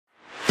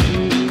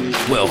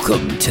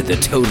Welcome to the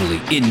totally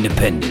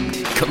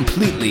independent,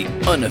 completely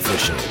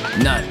unofficial,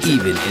 not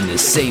even in the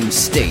same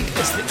state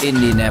as the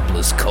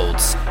Indianapolis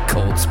Colts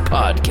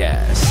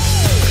podcast.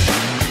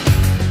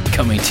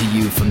 Coming to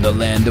you from the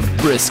land of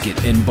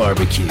brisket and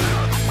barbecue,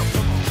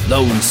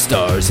 Lone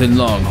Stars and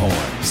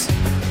Longhorns,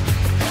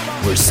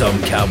 where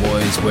some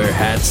cowboys wear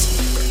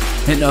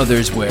hats and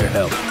others wear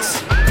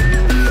helmets.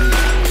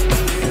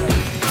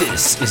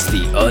 This is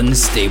the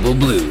Unstable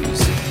Blues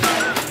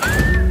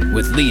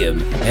with Liam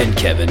and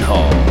Kevin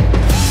Hall.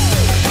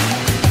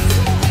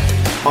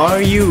 Are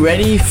you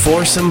ready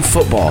for some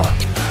football?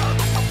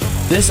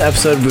 This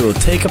episode we will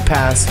take a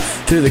pass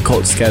through the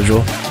Colts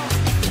schedule,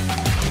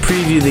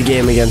 preview the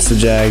game against the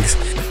Jags,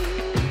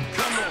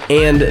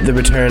 and the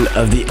return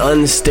of the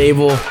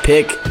unstable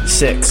Pick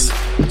 6.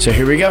 So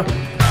here we go.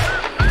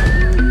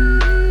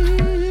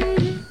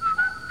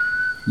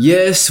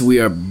 Yes, we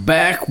are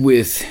back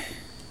with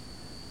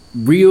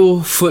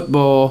real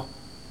football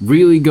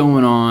really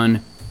going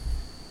on.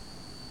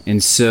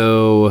 And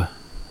so,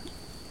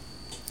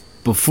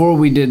 before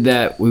we did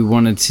that, we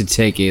wanted to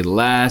take a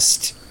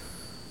last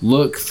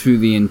look through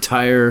the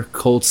entire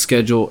Colts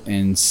schedule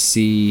and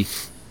see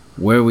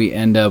where we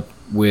end up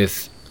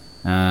with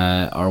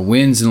our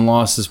wins and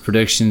losses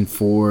prediction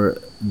for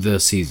the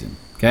season.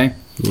 Okay?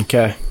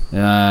 Okay.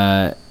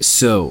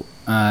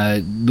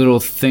 Little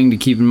thing to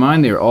keep in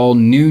mind, they're all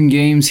noon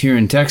games here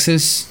in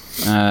Texas,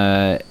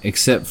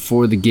 except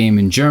for the game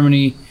in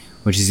Germany,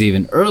 which is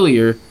even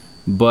earlier,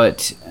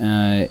 but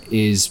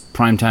is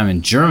primetime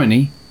in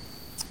Germany.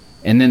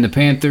 And then the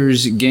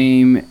Panthers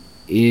game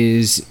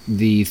is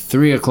the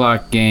 3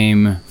 o'clock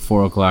game,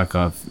 4 o'clock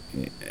off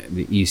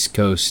the East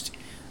Coast.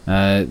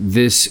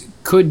 This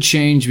could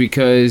change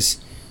because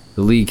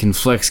the league can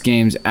flex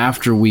games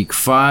after Week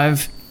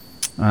 5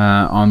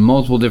 on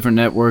multiple different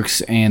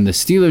networks, and the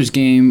Steelers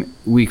game,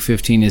 Week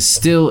 15, is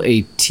still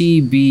a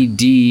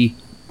TBD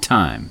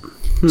time.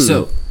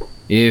 So,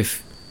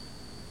 if,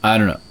 I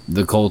don't know,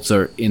 the Colts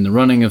are in the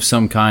running of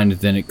some kind,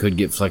 then it could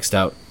get flexed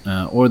out.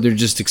 Or they're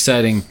just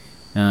exciting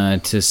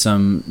to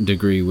some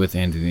degree with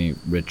Anthony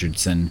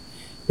Richardson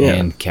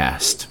and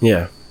cast.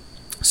 Yeah.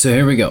 So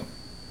here we go.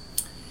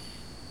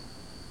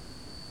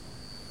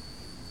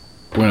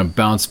 We're going to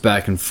bounce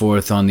back and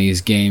forth on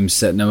these games,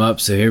 setting them up.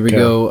 So here we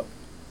go.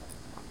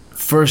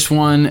 First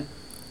one,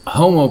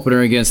 home opener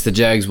against the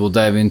Jags, we'll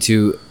dive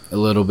into a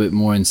little bit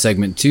more in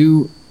segment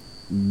 2.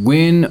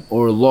 Win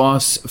or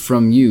loss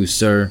from you,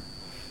 sir?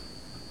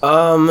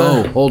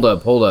 Hold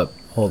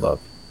up.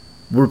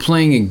 We're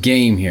playing a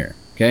game here,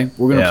 okay?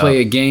 We're going to play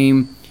a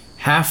game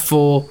half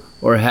full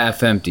or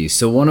half empty.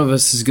 So one of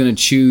us is going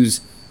to choose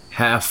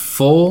half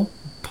full,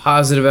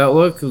 positive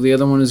outlook. The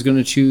other one is going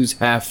to choose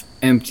half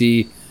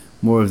empty,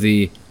 more of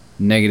the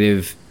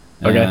negative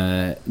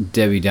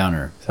Debbie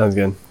Downer. Sounds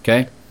good.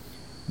 Okay?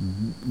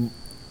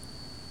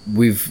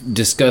 We've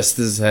discussed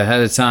this ahead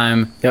of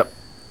time. Yep.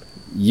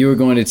 You're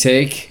going to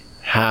take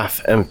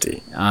half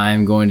empty.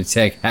 I'm going to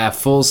take half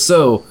full.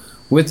 So,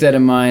 with that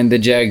in mind, the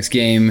Jags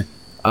game.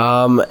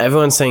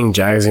 Everyone's saying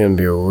Jags are going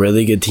to be a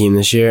really good team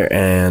this year,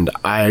 and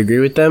I agree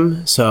with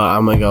them. So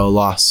I'm going to go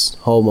loss.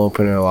 Home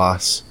opener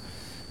loss.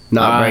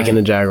 Not breaking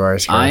the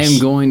Jaguars curse. I am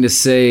going to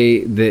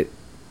say that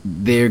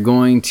they're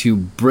going to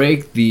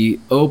break the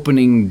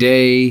opening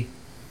day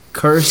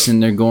curse,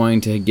 and they're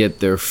going to get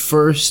their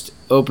first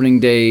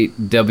opening day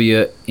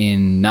W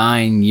in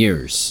 9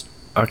 years.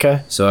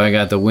 Okay. So I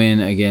got the win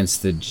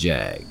against the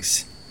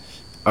Jags.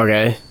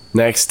 Okay.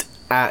 Next,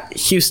 at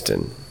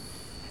Houston.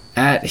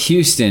 At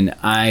Houston,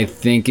 I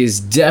think is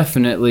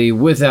definitely,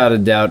 without a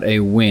doubt, a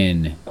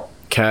win.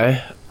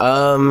 Okay.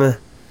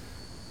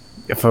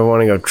 If I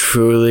want to go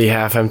truly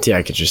half empty,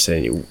 I could just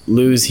say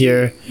lose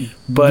here.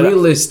 But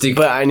realistic.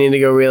 But I need to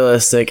go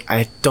realistic.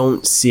 I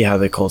don't see how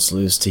the Colts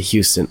lose to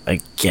Houston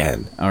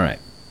again. All right.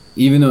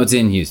 Even though it's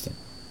in Houston.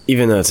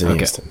 Even though it's in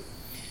Houston.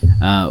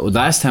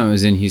 Last time it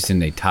was in Houston,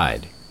 they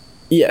tied.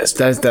 Yes,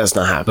 that's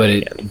not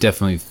happening. But it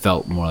definitely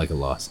felt more like a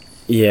loss.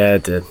 Yeah,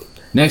 it did.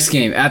 Next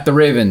game, at the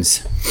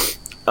Ravens.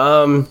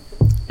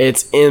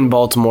 It's in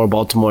Baltimore.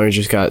 Baltimore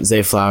just got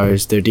Zay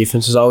Flowers. Their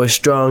defense is always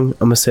strong.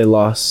 I'm going to say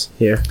loss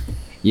here.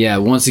 Yeah,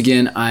 once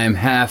again, I am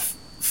half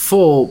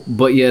full,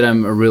 but yet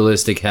I'm a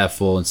realistic half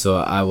full, and so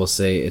I will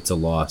say it's a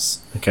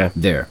loss. Okay.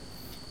 There.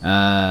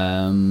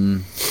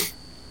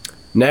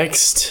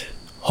 Next,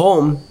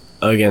 home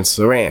against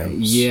the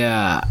Rams.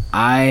 Yeah,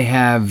 I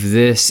have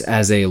this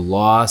as a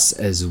loss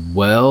as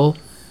well,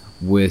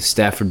 with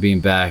Stafford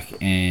being back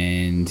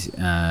and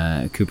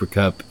Cooper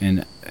Kupp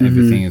and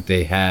everything that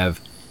they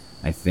have.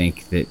 I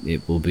think that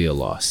it will be a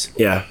loss.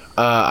 Yeah,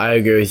 I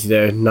agree with you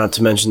there. Not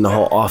to mention the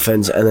whole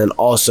offense, and then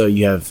also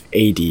you have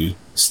AD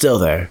still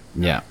there.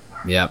 Yeah.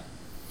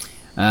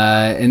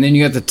 And then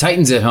you got the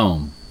Titans at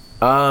home.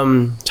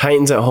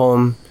 Titans at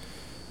home.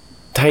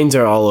 Titans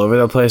are all over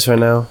the place right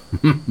now.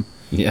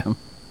 Yeah.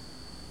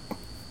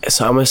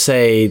 So I'm going to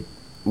say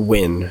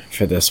win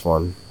for this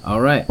one.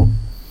 All right.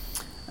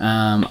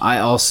 I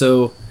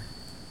also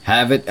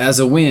have it as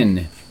a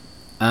win.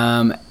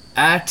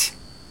 At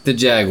the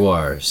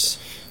Jaguars.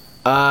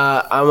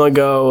 I'm going to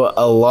go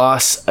a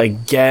loss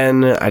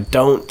again. I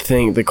don't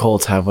think the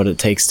Colts have what it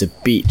takes to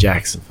beat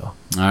Jacksonville.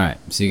 All right,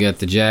 so you got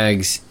the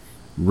Jags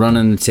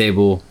running the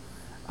table.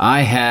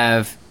 I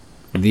have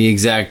the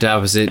exact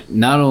opposite.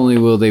 Not only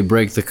will they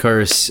break the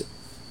curse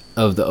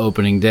of the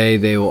opening day,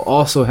 they will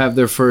also have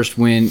their first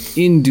win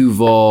in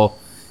Duval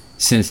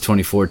since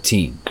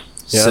 2014.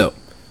 Yeah. So,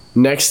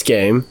 Next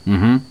game,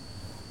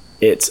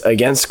 it's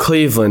against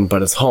Cleveland,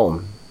 but it's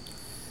home.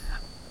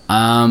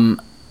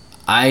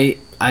 I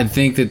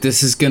think that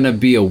this is going to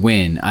be a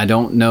win. I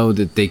don't know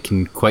that they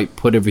can quite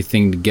put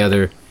everything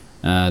together,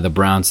 the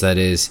Browns that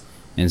is,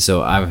 and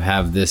so I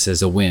have this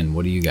as a win.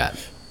 What do you got?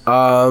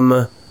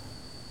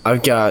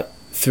 I've got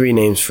 3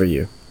 names for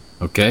you.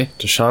 Okay.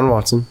 Deshaun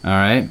Watson, All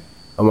right.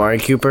 Amari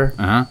Cooper,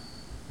 Uh-huh.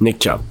 Nick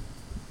Chubb.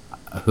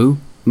 Who?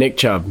 Nick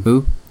Chubb.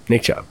 Who?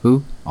 Nick Chubb.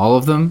 Who? All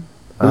of them?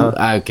 Uh-huh.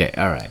 Who? Okay,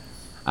 all right.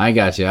 I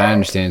got you. I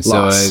understand.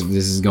 Loss. So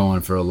this is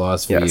going for a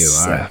loss for Yes, you.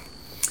 All yeah.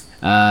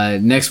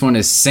 right. Next one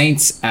is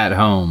Saints at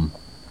home.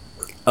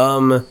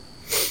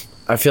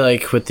 I feel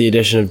like with the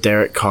addition of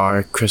Derek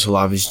Carr, Chris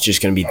Olave is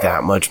just going to be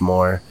that much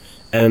more.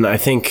 And I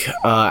think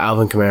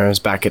Alvin Kamara is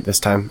back at this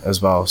time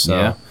as well. So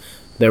Yeah.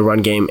 their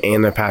run game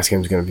and their pass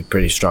game is going to be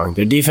pretty strong.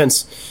 Their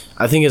defense,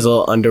 I think, is a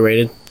little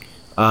underrated.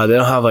 They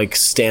don't have like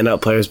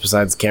standout players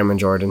besides Cameron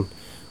Jordan,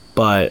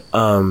 but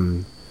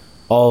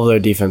all of their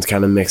defense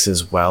kind of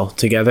mixes well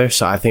together.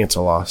 So I think it's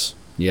a loss.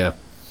 Yeah.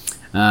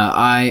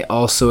 I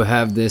also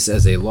have this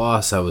as a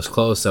loss. I was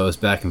close. I was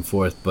back and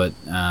forth, but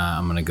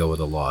I'm going to go with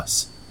a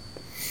loss.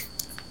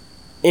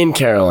 In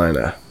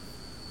Carolina.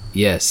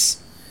 Yes.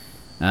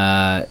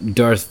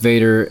 Darth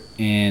Vader,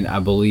 and I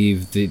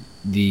believe that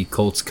the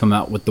Colts come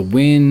out with the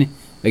win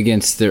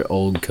against their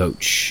old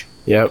coach.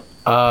 Yep.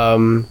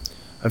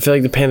 I feel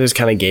like the Panthers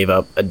kind of gave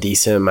up a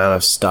decent amount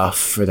of stuff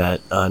for that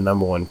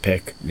number 1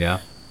 pick. Yeah.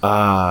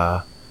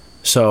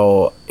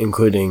 So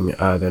including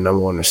their number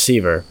 1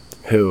 receiver,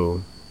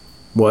 who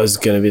was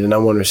going to be the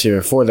number 1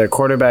 receiver for their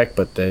quarterback,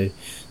 but they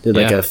did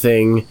like Yeah. a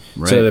thing.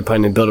 Right. So they're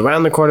planning to build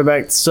around the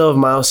quarterback. Still have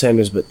Miles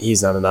Sanders, but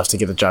he's not enough to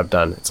get the job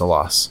done. It's a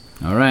loss.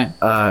 All right.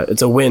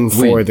 It's a win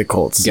for Win. the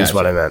Colts, is Gotcha.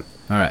 what I meant.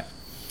 All right.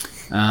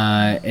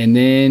 And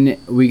then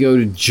we go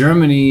to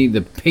Germany,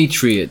 the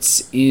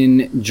Patriots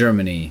in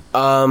Germany.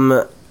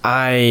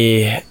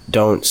 I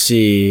don't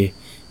see.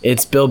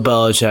 It's Bill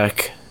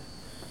Belichick.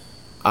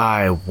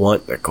 I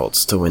want the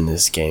Colts to win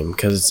this game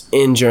because it's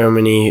in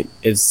Germany.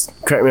 It's,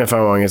 correct me if I'm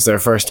wrong, it's their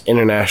first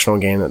international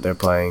game that they're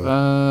playing.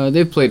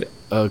 They've played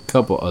a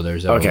couple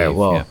others. I Okay, believe.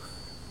 well, Yeah.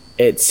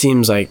 it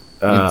seems like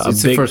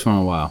It's the first one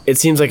in a while. It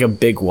seems like a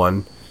big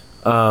one.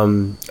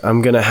 I'm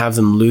gonna have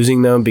them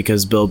losing though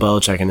because Bill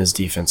Belichick and his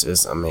defense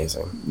is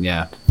amazing.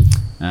 Yeah.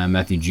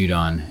 Matthew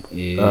Judon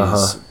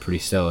is pretty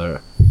stellar.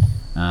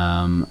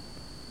 And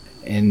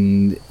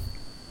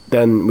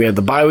Then we have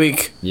the bye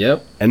week,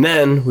 yep, and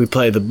then we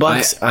play the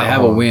Bucks. I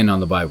have a win on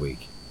the bye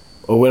week.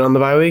 A win on the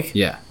bye week.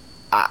 Yeah,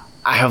 I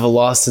have a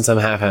loss since I'm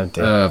half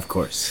empty. of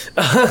course.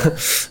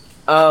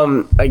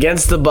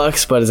 Against the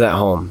Bucks, but it's at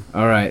home.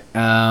 All right.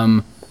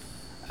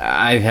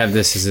 I have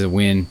this as a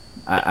win.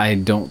 I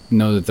don't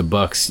know that the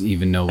Bucks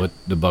even know what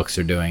the Bucks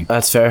are doing.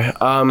 That's fair.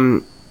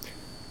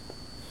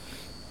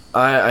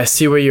 I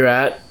see where you're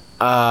at.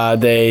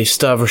 They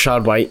still have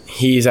Rashad White.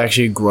 He's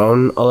actually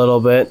grown a little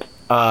bit.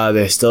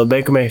 They still have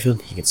Baker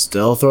Mayfield. He can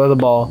still throw the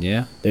ball.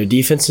 Yeah. Their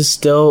defense is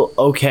still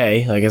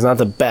okay. Like, it's not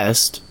the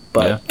best,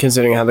 but Yeah.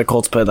 considering how the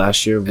Colts played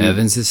last year,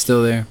 Evans is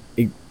still there.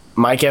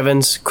 Mike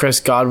Evans, Chris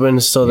Godwin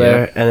is still Yeah.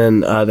 there,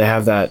 and then they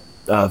have that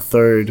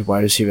third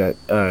wide receiver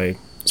that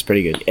is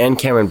pretty good, and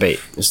Cameron Bate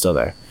is still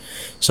there.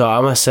 So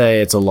I'm gonna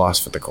say it's a loss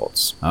for the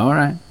Colts. All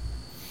right.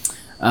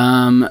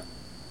 And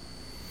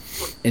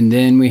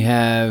then we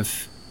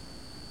have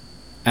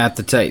at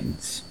the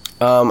Titans.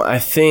 I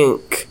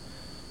think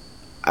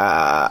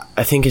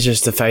it's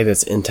just the fact that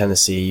it's in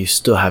Tennessee. You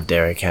still have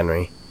Derrick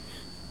Henry,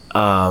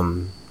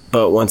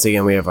 but once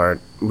again we have our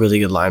really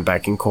good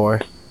linebacking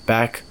core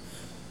back.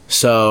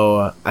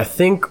 So I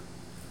think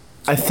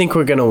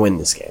we're gonna win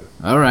this game.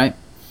 All right.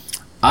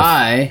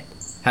 I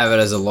have it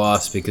as a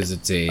loss because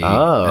it's an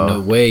Oh.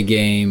 away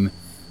game.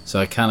 So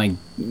I kind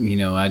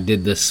of, I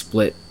did the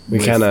split. We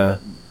with kind of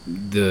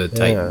the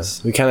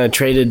Titans. we kind of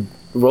traded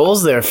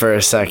roles there for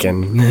a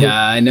second. Yeah,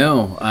 I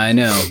know.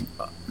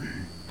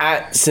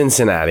 At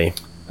Cincinnati.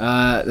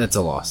 That's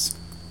a loss.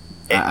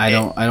 I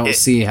don't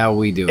see how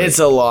we do it. It's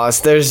a loss.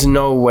 There's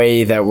no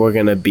way that we're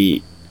gonna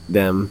beat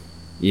them.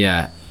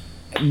 Yeah.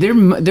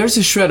 There's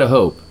a shred of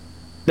hope.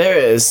 There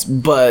is,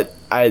 but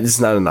it's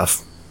not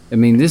enough. I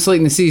mean, this late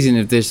in the season,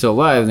 if they're still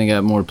alive and they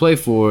got more to play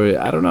for,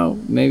 I don't know.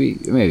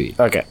 Maybe.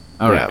 Okay.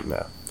 All right.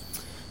 Yeah.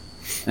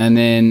 And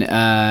then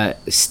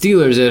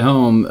Steelers at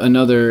home,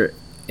 another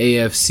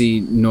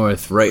AFC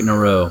North right in a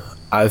row.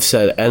 I've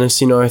said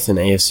NFC North and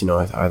AFC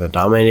North are the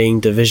dominating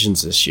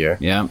divisions this year.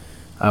 Yeah.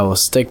 I will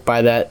stick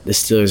by that. The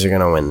Steelers are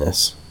going to win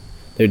this.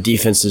 Their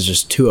defense is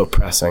just too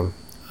oppressing.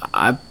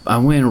 I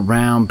went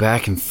around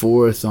back and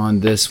forth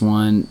on this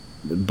one,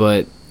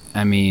 but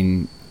I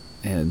mean,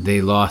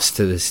 they lost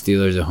to the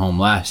Steelers at home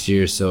last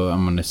year, so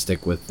I'm going to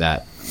stick with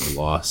that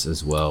loss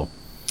as well,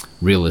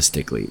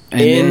 realistically.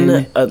 And In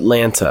then,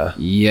 Atlanta.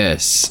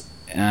 yes,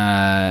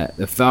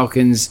 the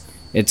Falcons,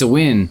 it's a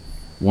win.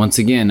 Once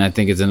again, I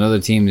think it's another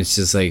team that's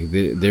just like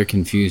they're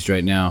confused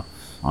right now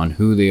on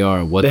who they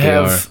are, what they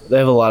are. They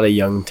have a lot of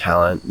young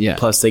talent. Yeah.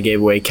 Plus, they gave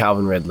away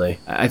Calvin Ridley.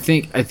 I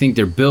think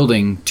they're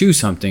building to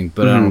something,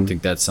 but I don't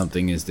think that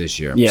something is this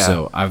year. Yeah.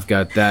 So I've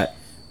got that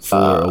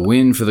for a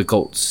win for the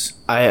Colts.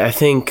 I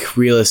think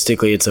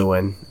realistically it's a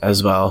win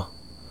as well.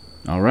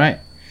 All right,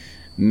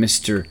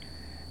 Mr.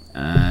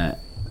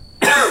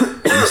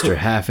 Mr.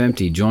 Half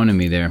Empty joining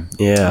me there.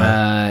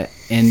 Yeah.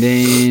 And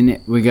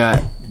then we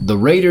got the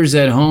Raiders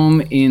at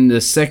home in the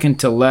second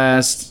to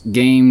last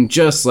game,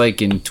 just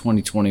like in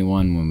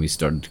 2021 when we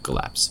started to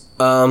collapse.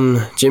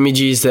 Jimmy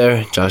G's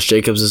there. Josh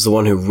Jacobs is the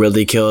one who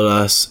really killed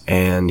us,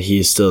 and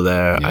he's still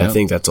there. Yep. I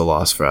think that's a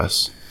loss for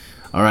us.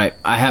 All right,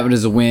 I have it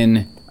as a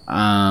win.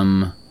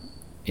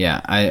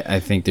 Yeah, I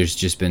think there's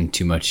just been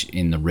too much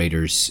in the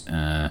Raiders,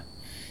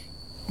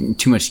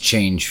 too much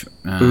change.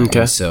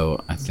 Okay.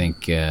 So I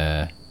think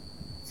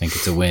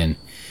it's a win.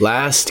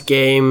 Last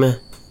game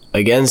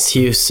against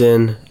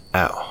Houston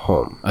at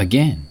home.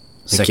 Again.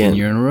 Second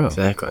year in a row.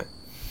 Exactly.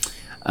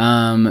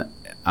 I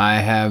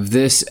have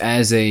this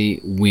as a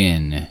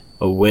win.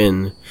 A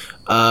win.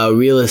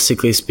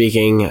 Realistically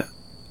speaking,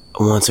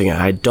 once again,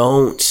 I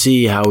don't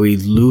see how we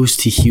lose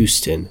to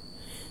Houston.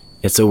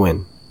 It's a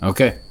win.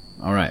 Okay.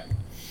 All right.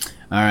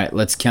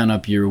 Let's count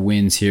up your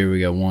wins here.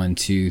 We got 1,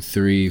 2,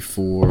 3,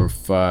 4,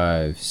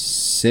 5,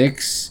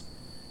 6.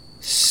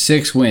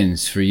 6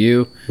 wins for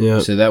you.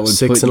 Yep. So that would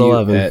 6 put and you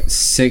 11. at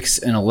 6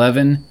 and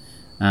 11.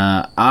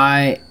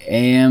 I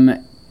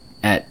am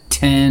at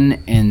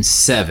 10 and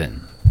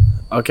 7.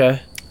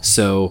 Okay.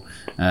 So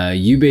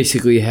you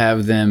basically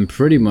have them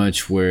pretty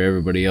much where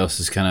everybody else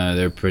is kind of,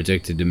 they're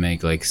predicted to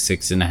make like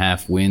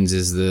 6.5 wins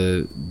is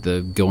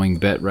the going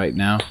bet right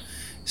now.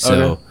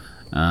 So,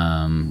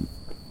 Okay.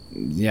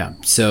 yeah,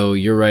 so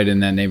you're right in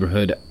that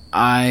neighborhood.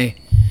 I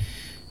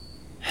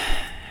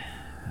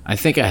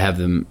think I have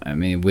them. I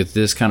mean, with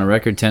this kind of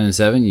record, 10 and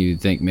 7,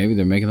 you'd think maybe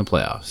they're making the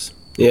playoffs.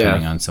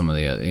 Depending on some of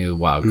the other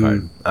wild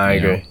card. I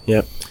agree. know.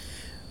 Yep.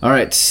 All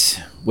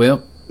right.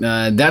 Well,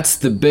 that's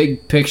the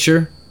big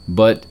picture,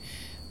 but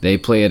they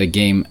play at a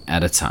game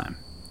at a time.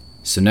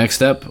 So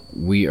next up,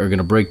 we are going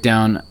to break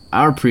down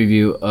our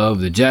preview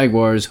of the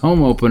Jaguars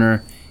home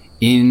opener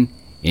in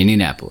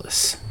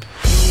Indianapolis.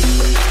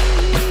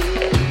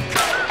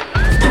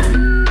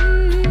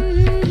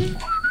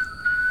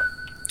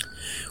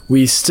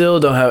 We still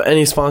don't have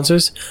any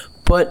sponsors,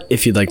 but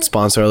if you'd like to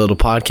sponsor our little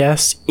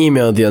podcast,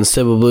 email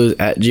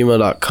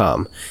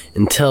theunstableblues@gmail.com.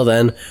 Until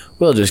then,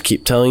 we'll just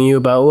keep telling you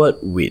about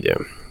what we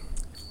do.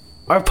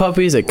 Our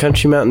puppies at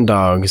Country Mountain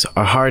Dogs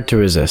are hard to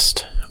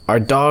resist. Our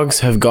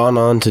dogs have gone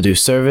on to do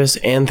service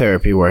and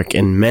therapy work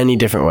in many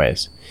different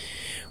ways.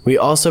 We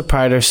also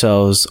pride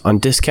ourselves on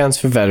discounts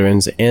for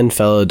veterans and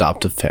fellow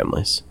adoptive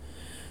families.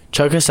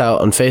 Check us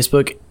out on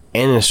Facebook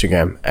and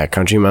Instagram at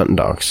Country Mountain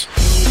Dogs.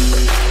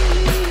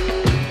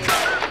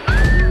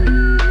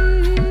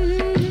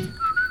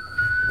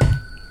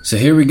 So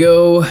here we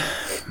go,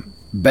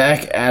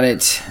 back at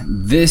it.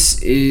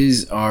 This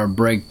is our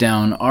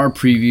breakdown, our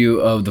preview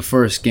of the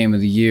first game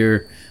of the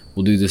year.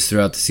 We'll do this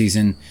throughout the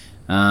season.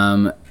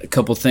 A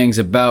couple things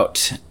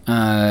about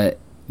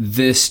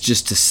this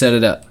just to set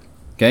it up,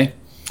 okay?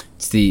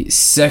 It's the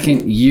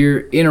second year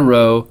in a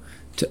row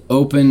to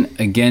open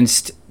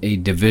against a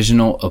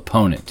divisional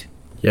opponent,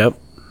 Yep.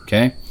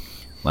 okay?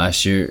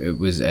 Last year it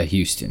was at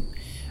Houston.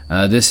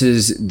 This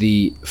is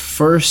the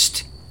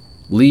first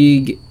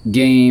league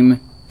game,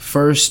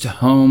 first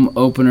home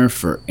opener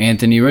for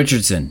Anthony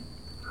Richardson.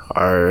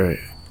 Our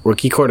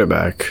rookie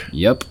quarterback.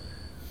 Yep.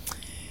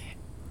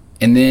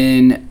 And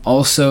then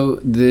also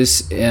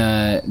this,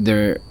 I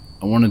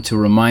wanted to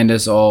remind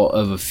us all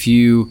of a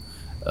few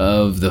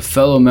of the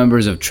fellow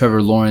members of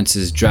Trevor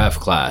Lawrence's draft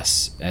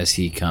class as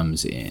he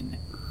comes in.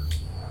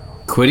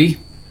 Quiddy,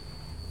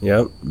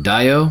 Yep.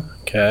 Dio,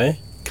 Okay.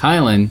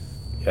 Kylan,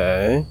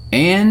 Okay.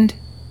 and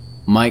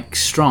Mike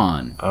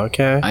Strawn.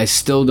 Okay. I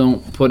still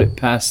don't put it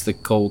past the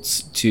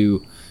Colts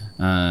to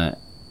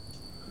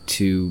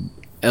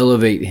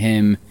elevate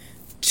him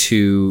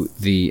to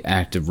the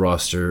active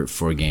roster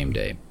for game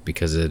day,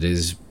 because it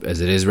is as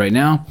it is right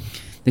now.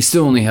 They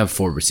still only have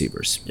 4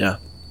 receivers, Yeah.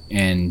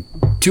 and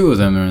 2 of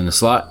them are in the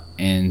slot,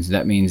 and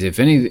that means if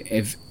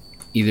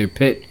either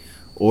Pitt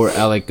or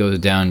Alec goes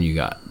down, you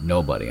got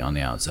nobody on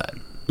the outside.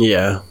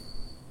 Yeah.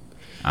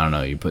 I don't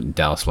know. You're putting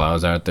Dallas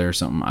Flowers out there or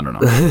something. I don't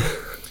know.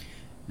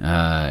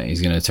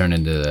 He's gonna turn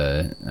into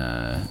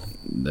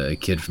the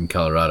kid from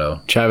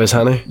Colorado. Travis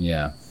Hunter.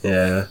 Yeah.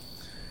 Yeah.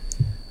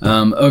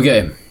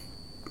 Okay.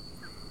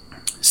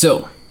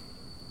 So,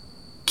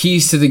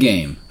 keys to the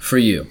game for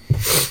you.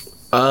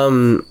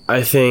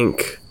 I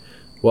think,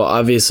 well,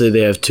 obviously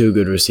they have 2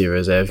 good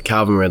receivers. They have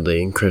Calvin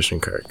Ridley and Christian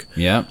Kirk.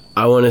 Yeah.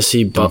 I want to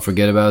see Don't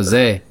forget about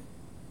Zay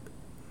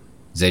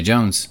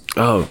Jones.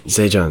 Oh,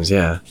 Zay Jones,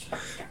 yeah.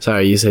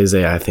 Sorry, you say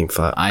Zay. I think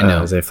I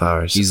know. Zay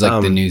Flowers. He's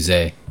like the new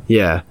Zay.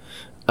 Yeah.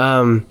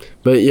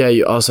 But yeah,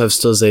 you also have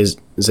still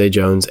Zay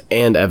Jones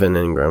and Evan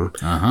Ingram.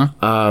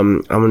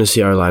 I'm going to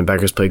see our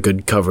linebackers play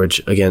good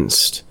coverage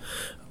against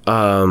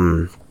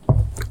Evan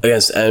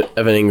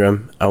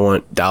Ingram. I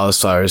want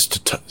Dallas Flowers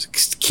to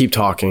keep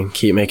talking,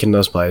 keep making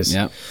those plays.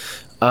 Yeah.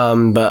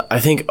 But I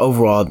think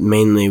overall,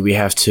 mainly we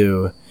have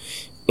to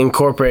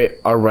incorporate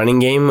our running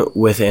game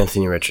with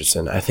Anthony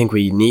Richardson. I think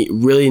we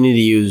really need to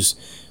use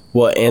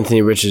what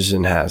Anthony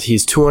Richardson has.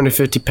 He's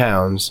 250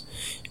 pounds,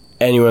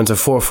 and he runs a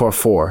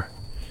 4.44.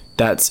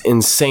 That's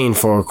insane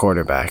for a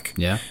quarterback.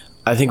 Yeah.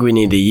 I think we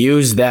need to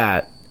use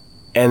that,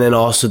 and then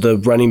also the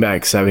running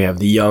backs that we have,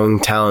 the young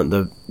talent,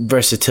 the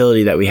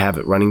versatility that we have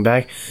at running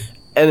back,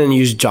 and then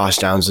use Josh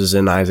Downs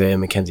and Isaiah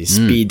McKenzie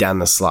speed down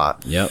the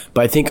slot. Yep.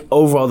 But I think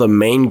overall the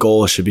main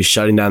goal should be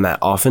shutting down that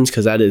offense,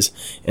 because that is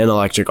an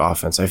electric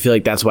offense. I feel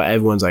like that's why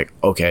everyone's like,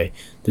 okay,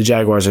 the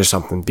Jaguars are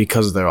something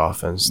because of their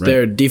offense. Right.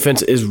 Their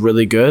defense is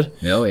really good,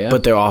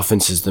 but their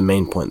offense is the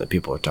main point that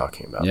people are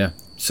talking about. Yeah.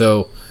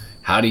 So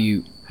how do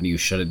you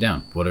shut it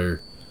down? What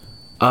are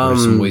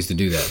some ways to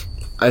do that?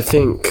 I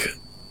think,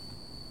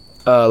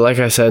 like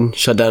I said,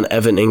 shut down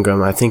Evan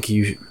Ingram. I think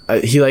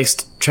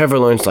Trevor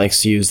Lawrence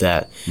likes to use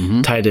that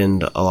tight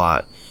end a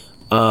lot.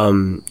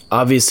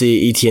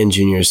 Obviously, Etienne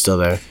Jr. is still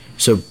there.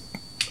 So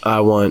I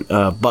want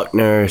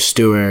Buckner,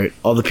 Stewart,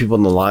 all the people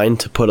on the line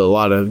to put a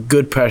lot of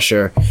good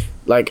pressure.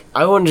 Like,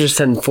 I want to just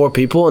send 4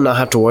 people and not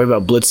have to worry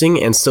about blitzing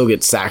and still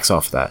get sacks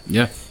off that.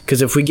 Yeah.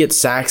 Because if we get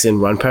sacks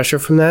and run pressure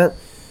from that,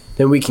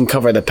 then we can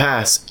cover the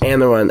pass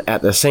and the run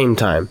at the same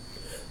time.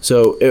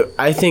 So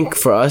I think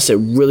for us, it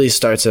really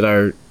starts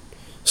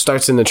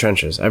in the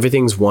trenches.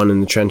 Everything's won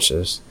in the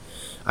trenches.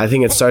 I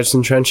think it starts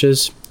in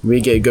trenches. We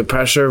get good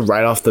pressure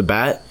right off the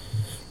bat.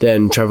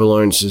 Then Trevor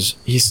Lawrence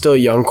he's still a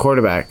young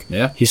quarterback.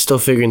 Yeah. He's still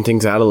figuring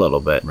things out a little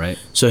bit. Right.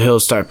 So he'll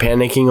start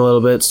panicking a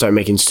little bit, start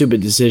making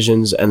stupid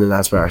decisions, and then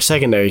that's where our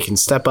secondary can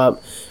step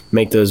up,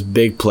 make those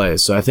big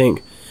plays. So I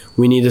think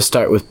we need to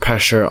start with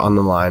pressure on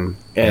the line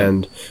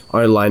and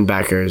our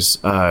linebackers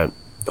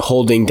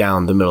holding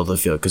down the middle of the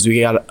field, because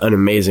we got an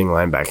amazing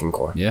linebacking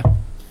core. Yeah.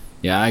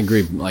 Yeah, I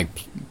agree. Like,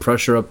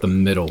 pressure up the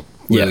middle.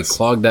 Really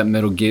clog that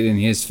middle, get in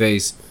his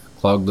face,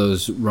 clog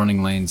those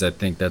running lanes. I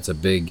think that's a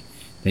big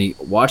thing.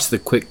 Watch the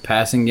quick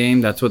passing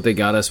game. That's what they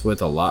got us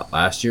with a lot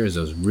last year, is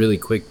those really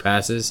quick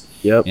passes.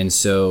 Yep. And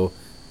so,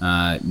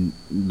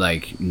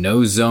 like,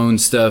 no zone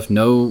stuff,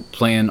 no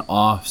playing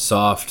off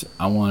soft.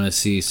 I want to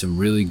see some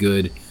really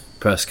good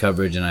press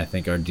coverage, and I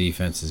think our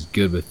defense is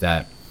good with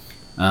that.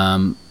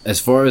 As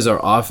far as our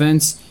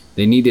offense,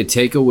 they need to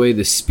take away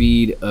the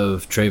speed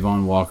of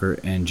Trayvon Walker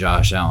and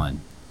Josh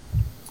Allen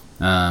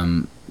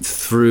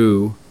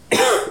through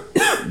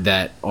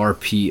that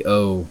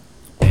RPO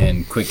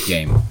and quick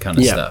game kind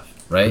of stuff,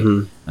 right?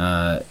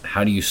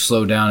 How do you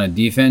slow down a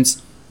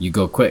defense? You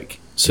go quick.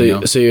 So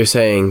you're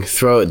saying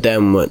throw at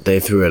them what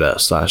they threw at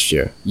us last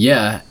year?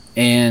 Yeah,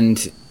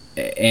 and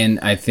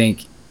I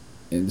think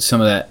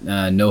some of that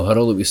no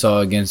huddle that we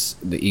saw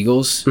against the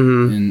Eagles,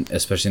 and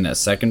especially in that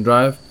second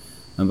drive,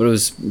 but it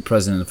was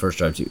present in the first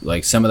drive too.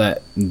 Like, some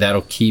of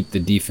that'll keep the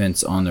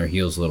defense on their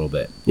heels a little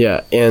bit.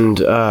 Yeah, and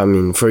I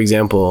mean, for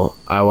example,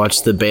 I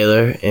watched the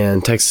Baylor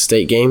and Texas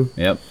State game.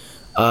 Yep.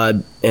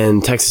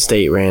 And Texas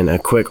State ran a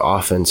quick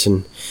offense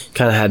and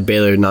kind of had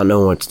Baylor not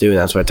knowing what to do, and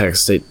that's why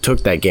Texas State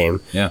took that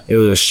game. Yeah. It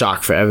was a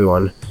shock for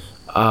everyone.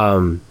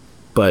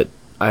 But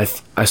I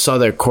saw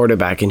their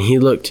quarterback, and he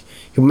looked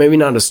maybe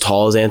not as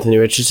tall as Anthony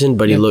Richardson,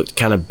 but he looked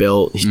kind of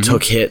built. He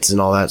took hits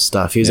and all that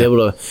stuff. He was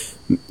able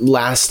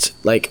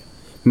to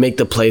make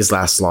the plays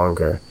last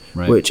longer,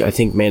 which I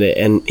think made it.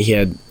 And he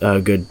had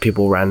good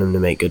people around him to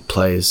make good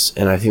plays,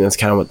 and I think that's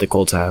kind of what the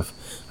Colts have.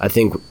 I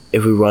think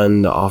if we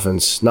run the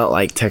offense, not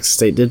like Texas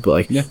State did,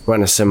 but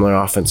run a similar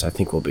offense, I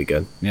think we'll be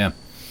good. Yeah.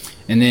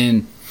 And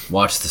then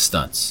watch the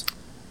stunts.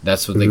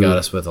 That's what they got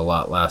us with a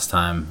lot last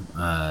time.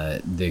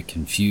 They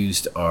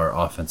confused our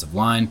offensive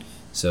line.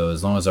 So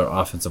as long as our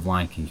offensive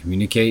line can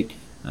communicate,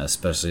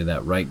 especially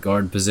that right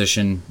guard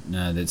position,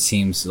 that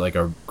seems like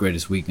our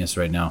greatest weakness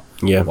right now.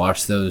 Yeah.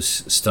 Watch those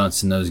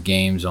stunts in those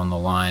games on the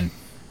line.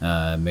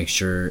 Make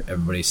sure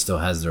everybody still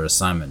has their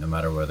assignment, no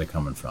matter where they're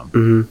coming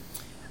from.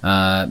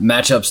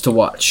 Matchups to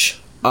watch.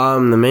 The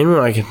main one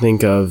I can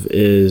think of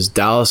is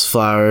Dallas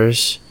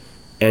Flowers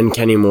and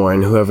Kenny Moore,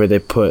 and whoever they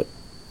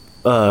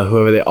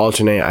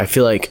alternate. I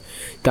feel like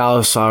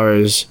Dallas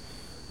Flowers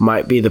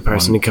might be the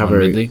person to cover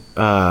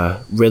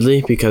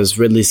Ridley, because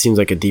Ridley seems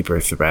like a deeper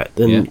threat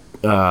than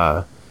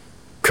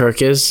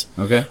Kirk is.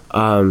 Okay.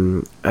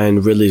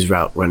 And Ridley's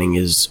route running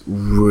is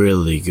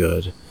really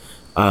good.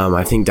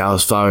 I think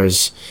Dallas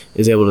Flowers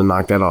is able to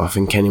knock that off,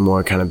 and Kenny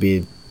Moore kind of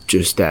be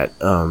just that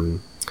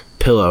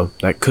pillow,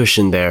 that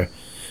cushion there.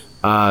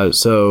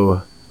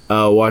 So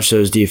watch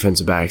those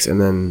defensive backs,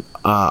 and then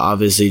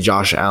obviously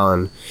Josh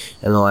Allen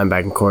and the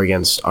linebacking core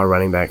against our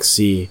running backs.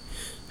 See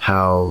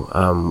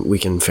how we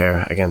can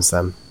fare against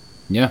them.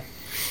 Yeah.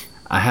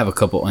 I have a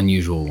couple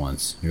unusual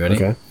ones. You ready?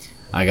 Okay.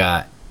 I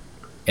got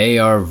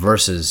AR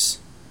versus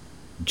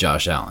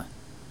Josh Allen.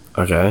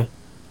 Okay.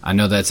 I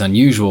know that's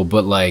unusual,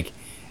 but like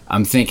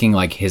I'm thinking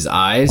like his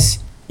eyes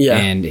Yeah.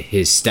 and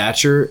his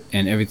stature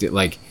and everything.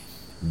 Like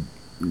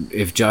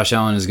if Josh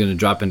Allen is going to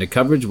drop into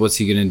coverage, what's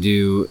he going to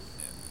do,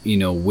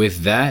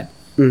 with that?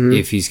 Mm-hmm.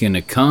 If he's going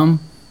to come,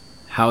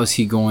 how is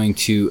he going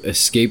to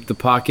escape the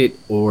pocket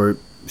or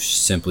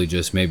simply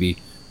just maybe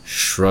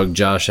shrug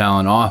Josh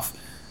Allen off?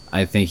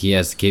 I think he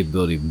has the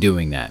capability of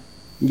doing that.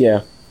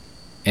 Yeah.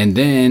 And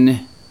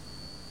then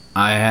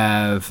I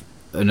have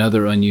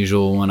another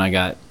unusual one. I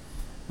got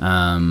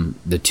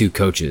the two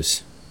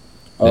coaches.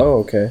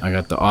 Okay. I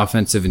got the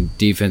offensive and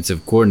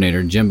defensive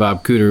coordinator. Jim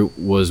Bob Cooter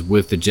was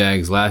with the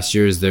Jags last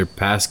year as their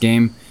pass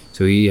game,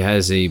 so he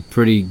has a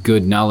pretty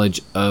good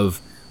knowledge of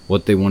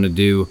what they want to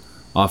do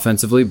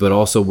offensively, but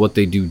also what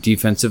they do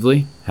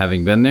defensively,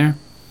 having been there.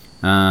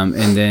 And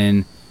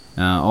then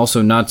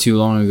also not too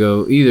long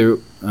ago either,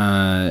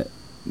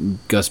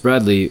 Gus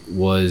Bradley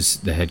was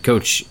the head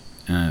coach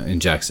in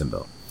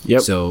Jacksonville.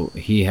 Yep. So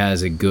he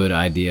has a good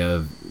idea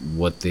of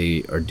what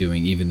they are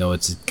doing, even though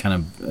it's kind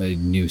of a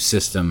new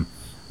system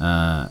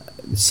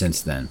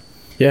since then.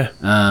 Yeah.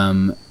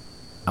 I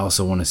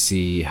also want to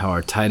see how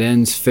our tight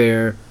ends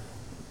fare,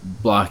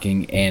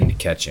 blocking and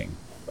catching,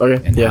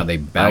 Okay. and yeah. how they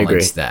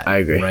balance that. I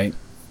agree. Right?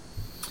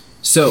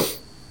 So,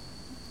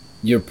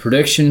 your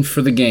prediction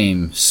for the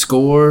game,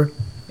 score,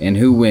 and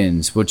who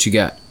wins. What you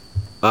got?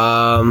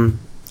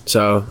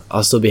 So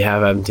I'll still be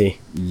half empty.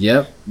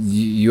 Yep.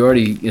 You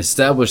already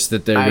established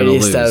that they're I going to already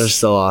lose.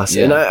 established the loss,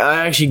 Yeah. and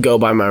I actually go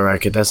by my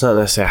record. That's not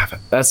necessarily half.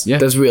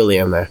 That's really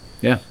in there.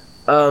 Yeah.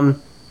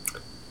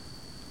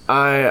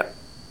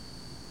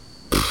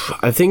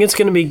 I think it's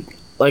gonna be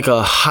like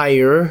a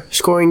higher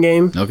scoring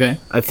game. Okay.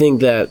 I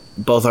think that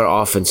both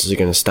our offenses are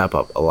gonna step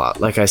up a lot.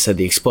 Like I said,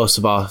 the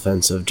explosive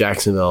offense of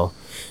Jacksonville,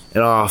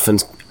 and our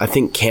offense I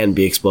think can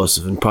be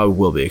explosive and probably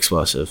will be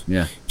explosive.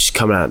 Yeah. Just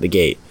coming out of the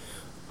gate.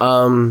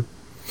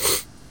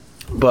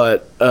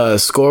 But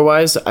score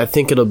wise, I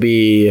think it'll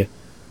be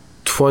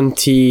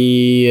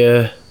 20.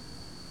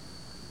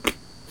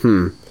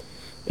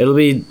 It'll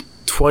be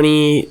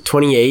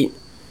 28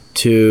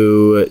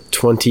 to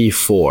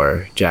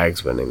 24.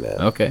 Jags winning that.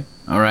 Okay.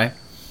 All right.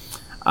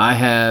 I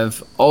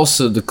have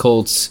also the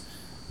Colts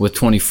with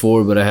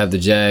 24, but I have the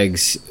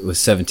Jags with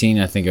 17.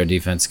 I think our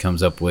defense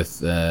comes up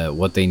with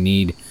what they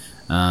need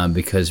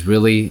because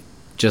really,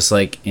 just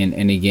like in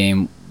any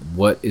game,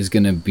 what is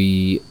going to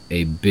be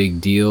a big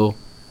deal?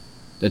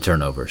 The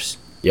turnovers.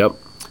 Yep.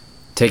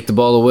 Take the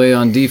ball away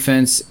on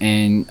defense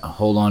and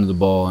hold on to the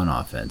ball on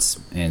offense.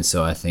 And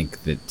so I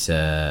think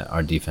that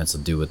our defense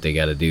will do what they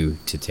got to do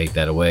to take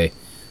that away.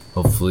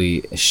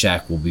 Hopefully,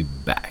 Shaq will be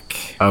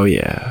back. Oh,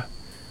 yeah.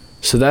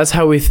 So that's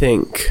how we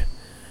think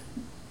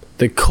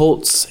the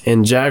Colts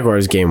and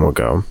Jaguars game will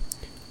go.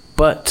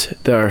 But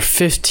there are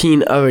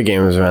 15 other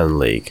games around the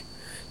league.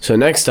 So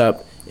next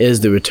up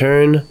is the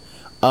return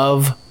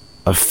of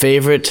a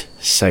favorite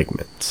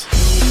segment.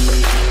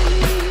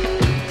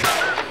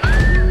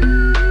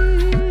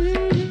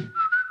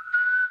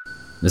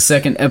 The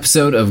second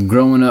episode of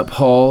Growing Up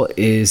Hall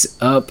is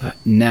up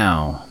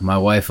now. My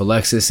wife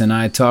Alexis and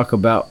I talk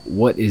about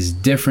what is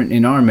different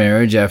in our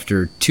marriage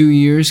after 2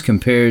 years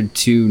compared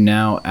to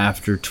now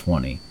after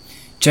 20.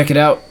 Check it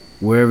out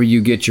wherever you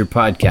get your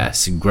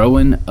podcasts.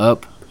 Growing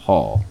Up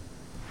Hall.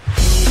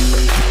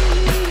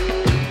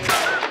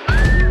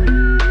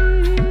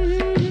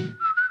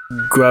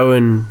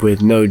 Growing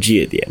with no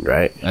G at the end,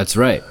 right? That's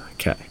right.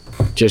 Okay.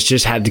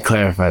 Just had to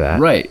clarify that.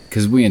 Right,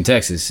 because we in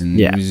Texas and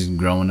Yeah. we just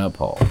Growing Up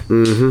Hall.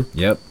 Mm-hmm.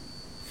 Yep.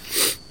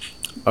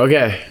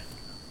 Okay.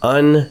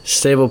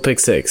 Unstable pick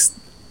six.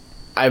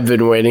 I've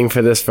been waiting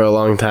for this for a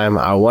long time.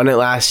 I won it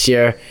last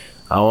year.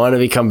 I want to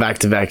become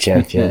back-to-back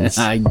champions.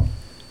 That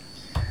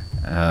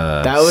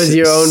was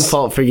your own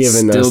fault for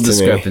giving those Still to me.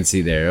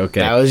 discrepancy there. Okay.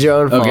 That was your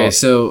own fault. Okay,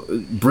 so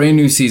brand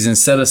new season.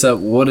 Set us up.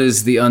 What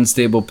is the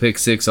Unstable Pick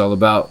Six all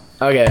about?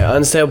 Okay,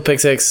 Unstable Pick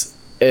Six.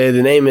 The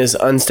name is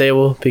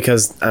Unstable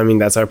because,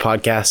 that's our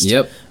podcast.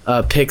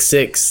 Yep. Pick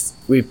Six.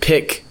 We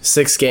pick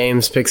 6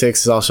 games. Pick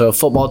Six is also a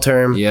football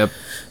term. Yep.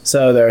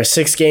 So there are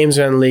 6 games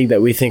around the league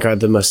that we think are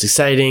the most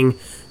exciting,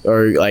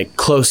 or like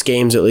close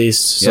games at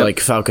least. So Yep. like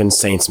Falcons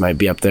Saints might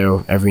be up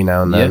there every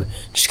now and then, Yeah.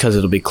 just because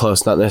it'll be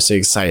close, not necessarily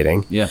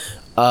exciting. Yeah.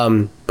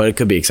 But it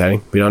could be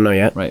exciting. We don't know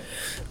yet. Right.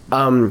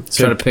 So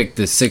Try to pick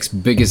the 6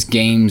 biggest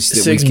games that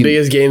 6 we can.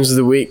 biggest games of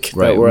the week.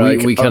 Right. That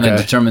we're We kind of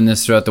okay. determine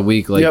this throughout the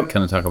week. Like Yep.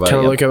 kind of talk about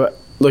Kind it. of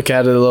look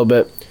at it a little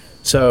bit.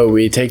 So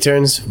we take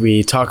turns.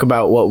 We talk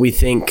about what we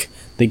think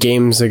the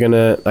games are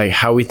gonna, like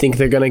how we think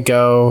they're gonna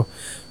go,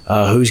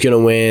 who's gonna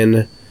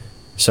win.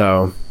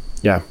 So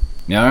yeah,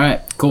 All right.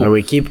 Cool. and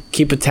we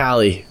keep a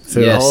tally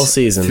through the whole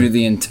season. Through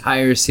the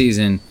entire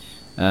season.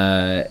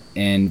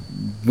 And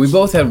we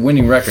both have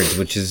winning records,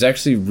 which is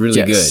actually really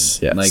Yes,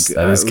 good. yes, Like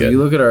that is when good.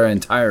 you look at our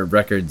entire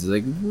records,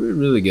 like we're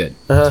really good.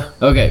 Uh-huh.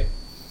 Okay.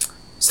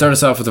 Start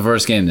us off with the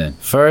first game then.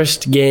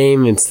 First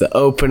game, it's the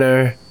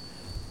opener.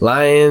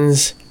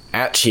 Lions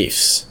at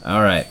Chiefs.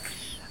 All right.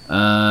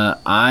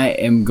 I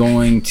am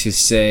going to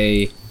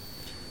say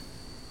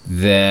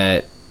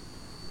that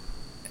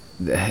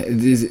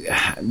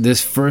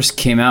this first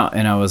came out,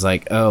 and I was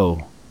like,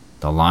 oh,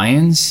 the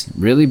Lions?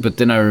 Really? But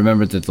then I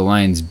remembered that the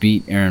Lions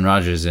beat Aaron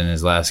Rodgers in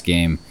his last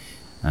game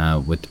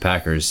with the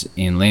Packers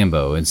in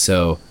Lambeau. And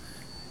so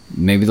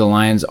maybe the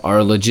Lions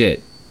are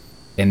legit.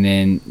 And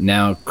then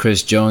now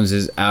Chris Jones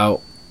is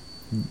out,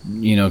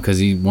 because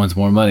he wants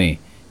more money.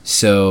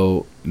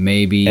 So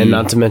maybe... And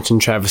not to mention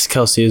Travis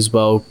Kelce as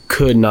well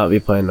could not be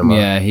playing tomorrow.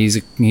 Yeah, he's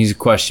a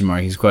question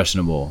mark. He's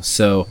questionable.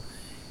 So,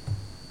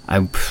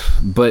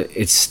 but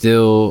it's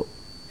still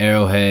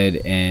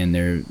Arrowhead, and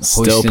they're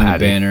Still hoisting the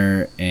Patty.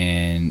 banner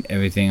and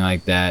everything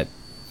like that.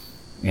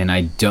 And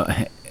I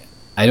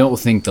don't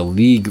think the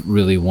league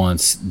really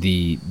wants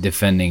the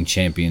defending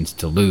champions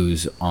to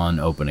lose on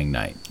opening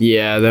night.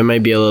 Yeah, there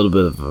might be a little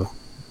bit of a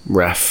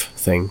ref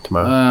thing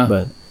tomorrow,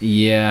 but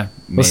Yeah,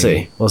 we'll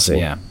see. We'll see.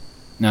 Yeah.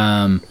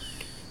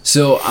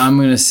 So I'm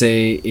gonna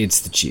say it's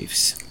the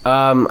Chiefs.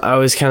 I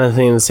was kind of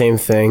thinking the same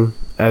thing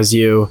as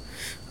you.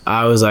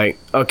 I was like,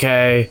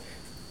 okay,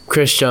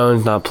 Chris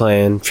Jones not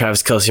playing,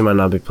 Travis Kelce might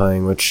not be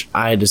playing, which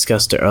I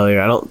discussed it earlier.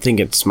 I don't think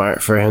it's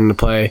smart for him to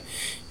play.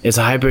 It's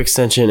a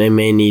hyperextension and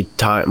may need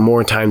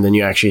more time than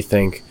you actually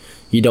think.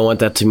 You don't want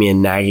that to be a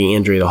nagging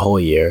injury the whole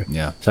year.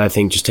 Yeah. So I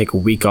think just take a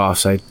week off.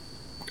 So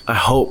I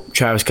hope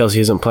Travis Kelce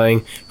isn't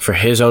playing for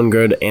his own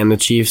good and the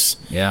Chiefs.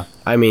 Yeah.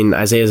 I mean,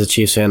 Isaiah's a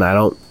Chiefs fan. I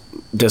don't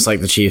dislike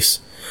the Chiefs.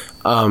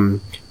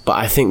 But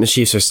I think the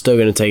Chiefs are still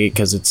going to take it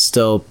because it's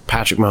still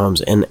Patrick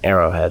Mahomes in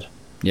Arrowhead.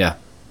 Yeah.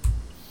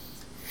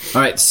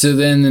 All right, so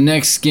then the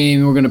next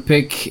game we're going to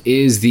pick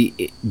is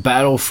the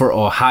battle for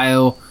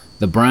Ohio,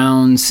 the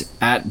Browns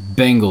at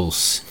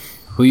Bengals.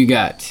 Who you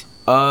got?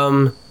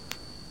 I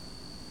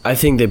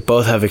think they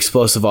both have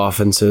explosive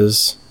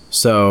offenses.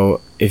 So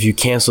if you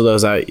cancel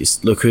those out, you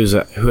look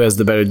who has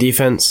the better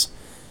defense.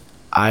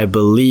 I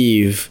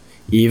believe,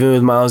 even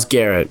with Myles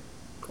Garrett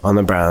on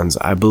the Browns,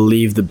 I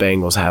believe the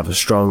Bengals have a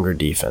stronger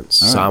defense.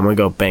 So right. I'm going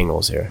to go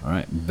Bengals here. All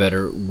right,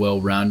 better,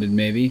 well-rounded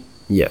maybe?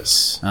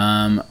 Yes.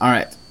 All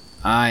right,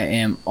 I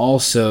am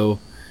also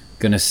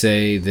going to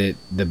say that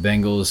the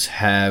Bengals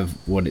have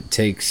what it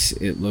takes.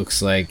 It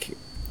looks like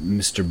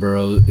Mr.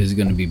 Burrow is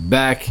going to be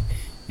back,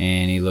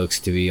 and he looks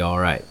to be all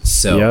right.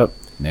 So Yep.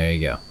 There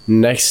you go.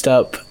 Next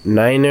up,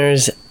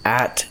 Niners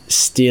at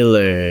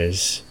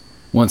Steelers.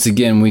 Once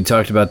again, we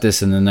talked about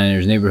this in the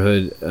Niners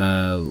neighborhood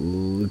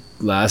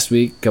last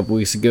week, a couple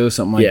weeks ago,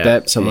 something like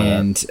that.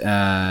 Something like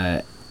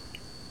that.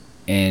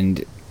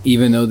 And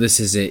even though this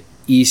is a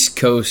West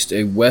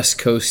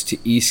Coast to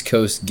East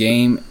Coast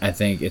game, I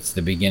think it's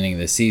the beginning of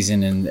the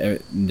season,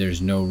 and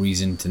there's no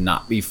reason to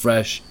not be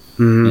fresh.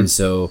 Mm-hmm. And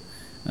so,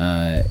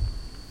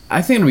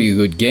 I think it'll be a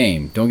good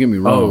game. Don't get me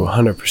wrong. Oh,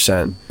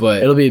 100%.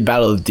 But it'll be a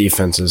battle of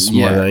defenses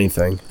more than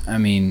anything. I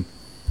mean,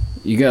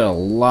 you got a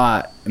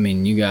lot. I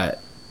mean, you got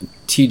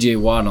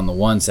TJ Watt on the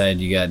one side.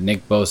 You got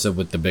Nick Bosa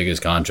with the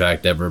biggest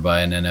contract ever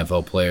by an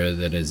NFL player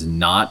that is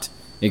not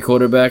a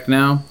quarterback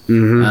now.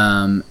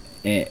 Mm-hmm.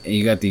 And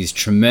you got these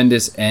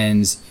tremendous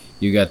ends.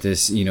 You got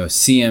this,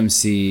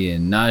 CMC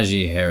and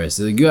Najee Harris.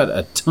 You got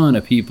a ton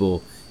of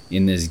people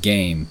in this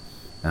game,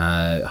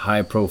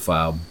 high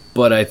profile.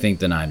 But I think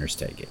the Niners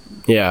take it.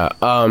 Yeah.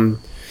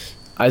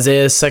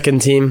 Isaiah's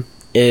second team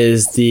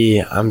is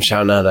I'm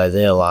shouting out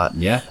Isaiah a lot.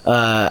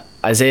 Yeah.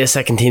 Isaiah's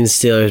second team is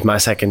Steelers. My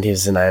second team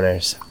is the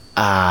Niners.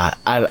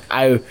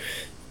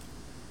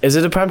 Is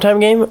it a primetime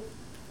game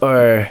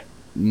or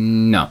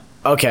No,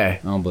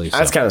 okay? I don't believe so.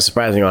 That's kind of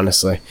surprising,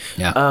 honestly.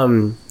 Yeah.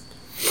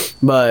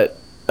 But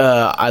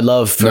I'd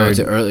love for No, it's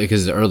early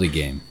because it's an early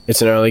game.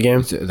 It's an early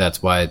game. So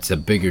that's why it's a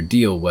bigger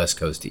deal, West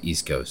Coast to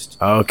East Coast.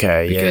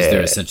 Okay, Because yeah,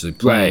 they're essentially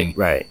playing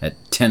right at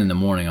 10 in the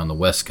morning on the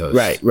West Coast.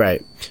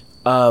 Right.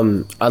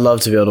 I'd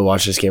love to be able to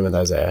watch this game with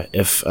Isaiah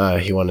if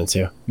he wanted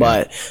to.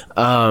 But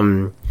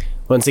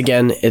once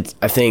again,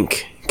 I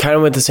think kind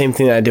of with the same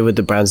thing that I did with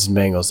the Browns and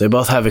Bengals. They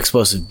both have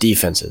explosive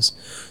defenses.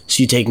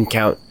 So you take into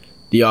account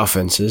the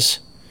offenses.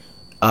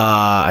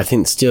 I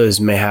think the Steelers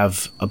may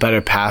have a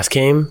better pass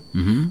game,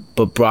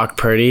 but Brock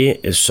Purdy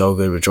is so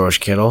good with George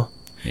Kittle.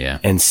 Yeah.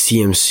 And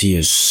CMC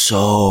is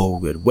so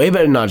good. Way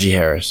better than Najee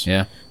Harris.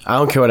 Yeah. I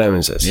don't care what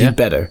Evans says. Yeah. He's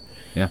better.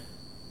 Yeah.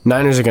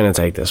 Niners are going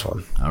to take this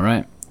one. All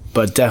right.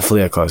 But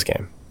definitely a close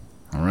game.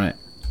 All right.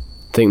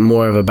 I think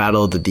more of a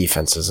battle of the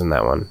defenses in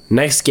that one.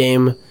 Next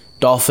game,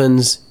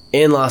 Dolphins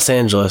in Los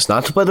Angeles.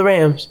 Not to play the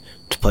Rams,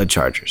 to play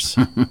Chargers.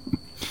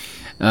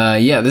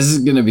 This is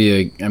going to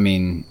be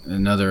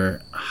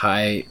another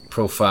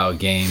high-profile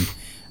game.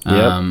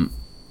 Yep.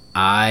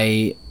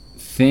 I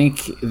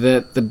think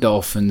that the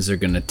Dolphins are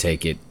going to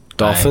take it.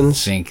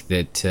 Dolphins? I think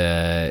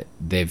that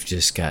they've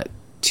just got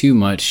too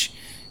much.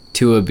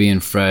 Tua being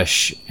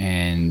fresh,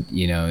 and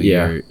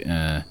you're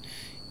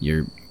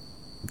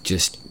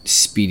just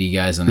speedy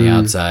guys on the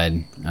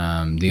outside.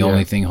 The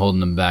only thing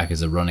holding them back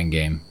is a running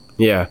game.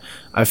 Yeah,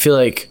 I feel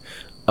like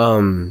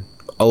a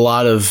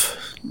lot of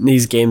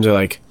these games are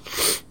like,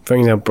 for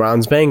example,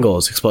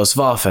 Browns-Bengals, explosive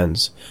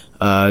offense.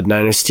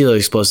 Niners-Steelers,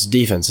 explosive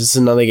defense. This is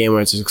another game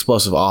where it's an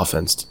explosive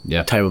offense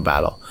type of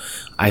battle.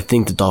 I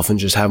think the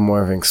Dolphins just have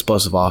more of an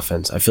explosive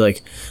offense. I feel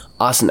like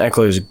Austin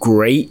Eckler is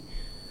great,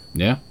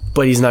 Yeah.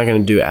 but he's not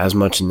going to do as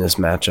much in this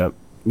matchup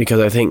because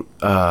I think,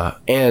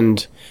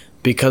 and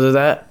because of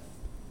that,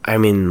 I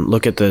mean,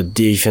 look at the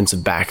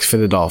defensive backs for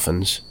the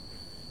Dolphins.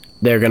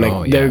 They're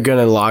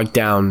gonna lock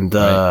down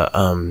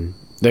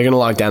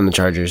the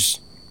Chargers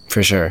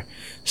for sure.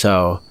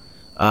 So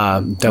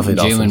definitely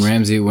Dolphins. Jalen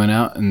Ramsey went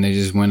out, and they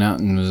just went out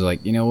and was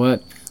like, you know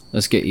what?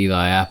 Let's get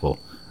Eli Apple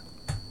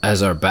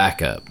as our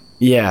backup.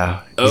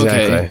 Yeah,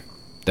 exactly. Okay,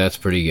 that's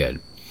pretty good.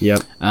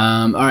 Yep.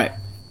 All right,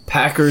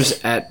 Packers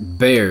at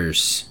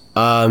Bears.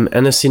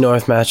 NFC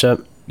North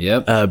matchup.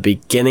 Yep.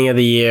 Beginning of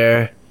the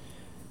year.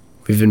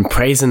 We've been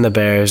praising the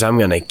Bears. I'm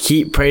going to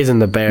keep praising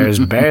the Bears.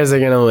 Bears are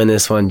going to win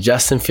this one.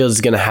 Justin Fields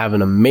is going to have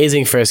an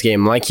amazing first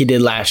game like he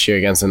did last year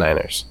against the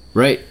Niners.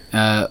 Right.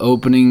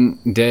 Opening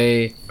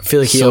day. I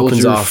feel like he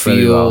opens off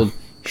really well.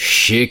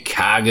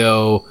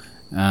 Chicago.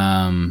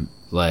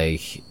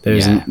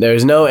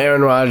 There's no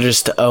Aaron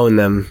Rodgers to own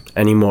them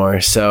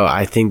anymore, so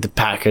I think the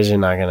Packers are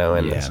not going to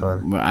win this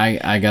one.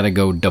 I got to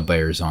go the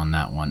Bears on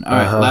that one. All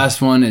right,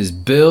 last one is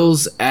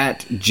Bills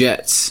at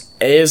Jets.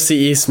 AFC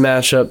East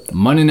matchup.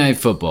 Monday Night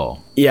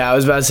Football. Yeah, I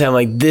was about to say, I'm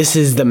like, this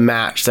is the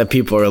match that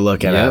people are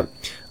looking at.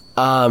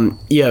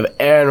 You have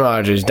Aaron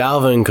Rodgers,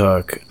 Dalvin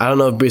Cook. I don't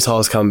know if Breece Hall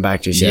is coming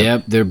back just yet.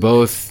 Yep, they're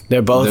both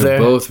there.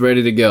 Both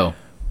ready to go.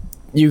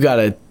 You got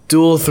a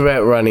dual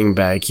threat running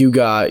back. You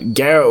got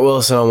Garrett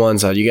Wilson on one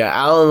side. You got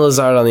Alan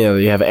Lazard on the other.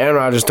 You have Aaron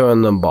Rodgers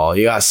throwing the ball.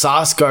 You got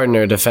Sauce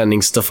Gardner defending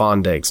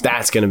Stephon Diggs.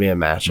 That's going to be a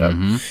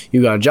matchup.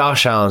 You got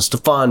Josh Allen,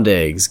 Stephon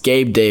Diggs,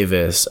 Gabe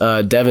Davis,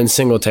 Devin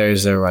Singletary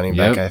is their running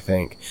back, I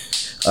think.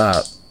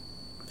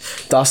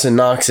 Dawson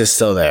Knox is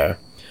still there.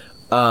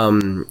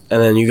 And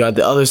then you got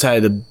the other side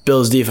of the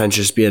Bills defense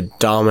just be a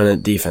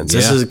dominant defense.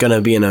 This is going to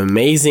be an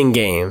amazing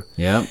game.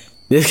 Yep.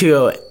 This could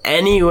go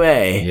any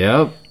way.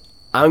 Yep.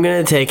 I'm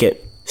going to take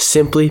it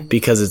simply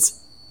because it's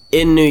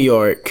in New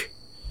York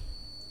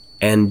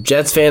and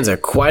Jets fans are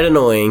quite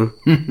annoying.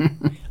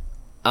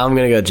 I'm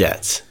going to go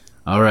Jets.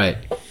 All right.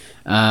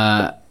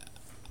 I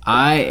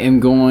am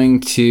going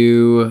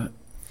to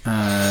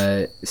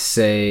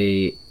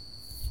say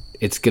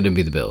it's going to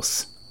be the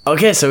Bills.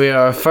 Okay, so we are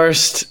our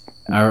first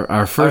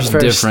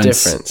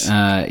difference.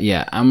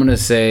 I'm going to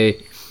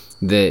say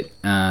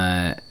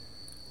that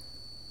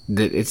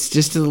that it's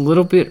just a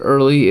little bit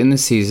early in the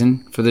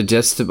season for the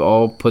Jets to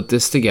all put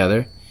this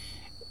together,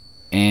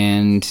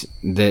 and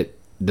that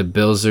the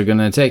Bills are going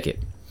to take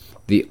it.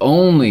 The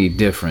only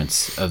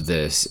difference of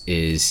this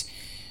is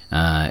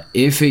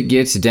if it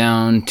gets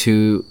down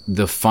to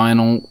the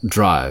final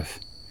drive,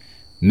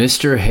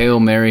 Mr. Hail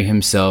Mary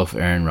himself,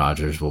 Aaron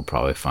Rodgers, will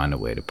probably find a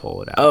way to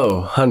pull it out.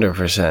 Oh,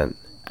 100%.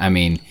 I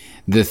mean,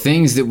 the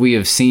things that we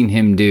have seen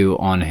him do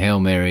on Hail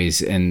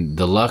Marys and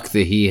the luck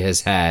that he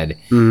has had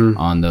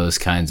on those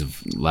kinds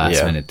of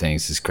last-minute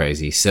things is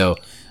crazy. So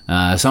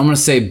I'm going to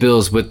say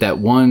Bills with that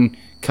one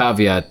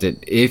caveat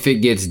that if it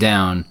gets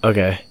down...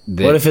 Okay.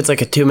 What if it's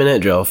like a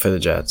 2-minute drill for the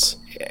Jets?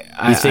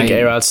 You think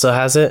A-Rod still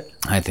has it?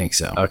 I think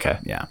so. Okay.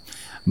 Yeah.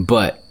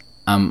 But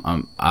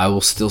I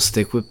will still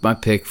stick with my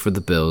pick for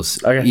the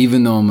Bills, okay,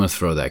 even though I'm going to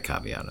throw that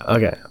caveat out.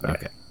 Okay. All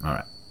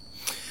right.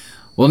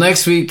 Well,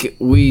 next week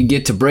we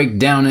get to break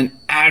down an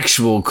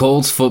actual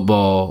Colts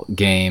football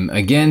game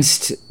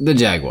against the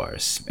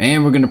Jaguars.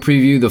 And we're going to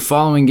preview the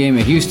following game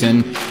in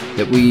Houston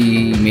that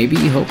we maybe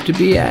hope to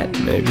be at.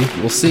 Maybe.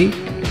 We'll see.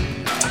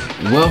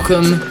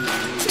 Welcome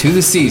to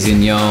the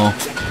season, y'all.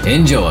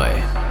 Enjoy.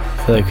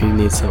 I feel like we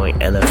need some like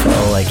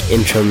NFL like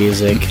intro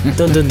music.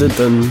 Dun dun dun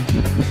dun.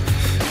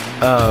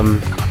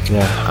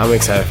 Yeah, I'm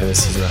excited for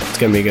this season. It's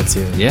going to be a good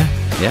season. Yeah.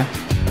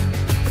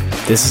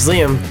 This is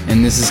Liam.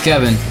 And this is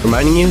Kevin.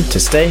 Reminding you to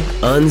stay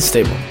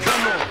unstable.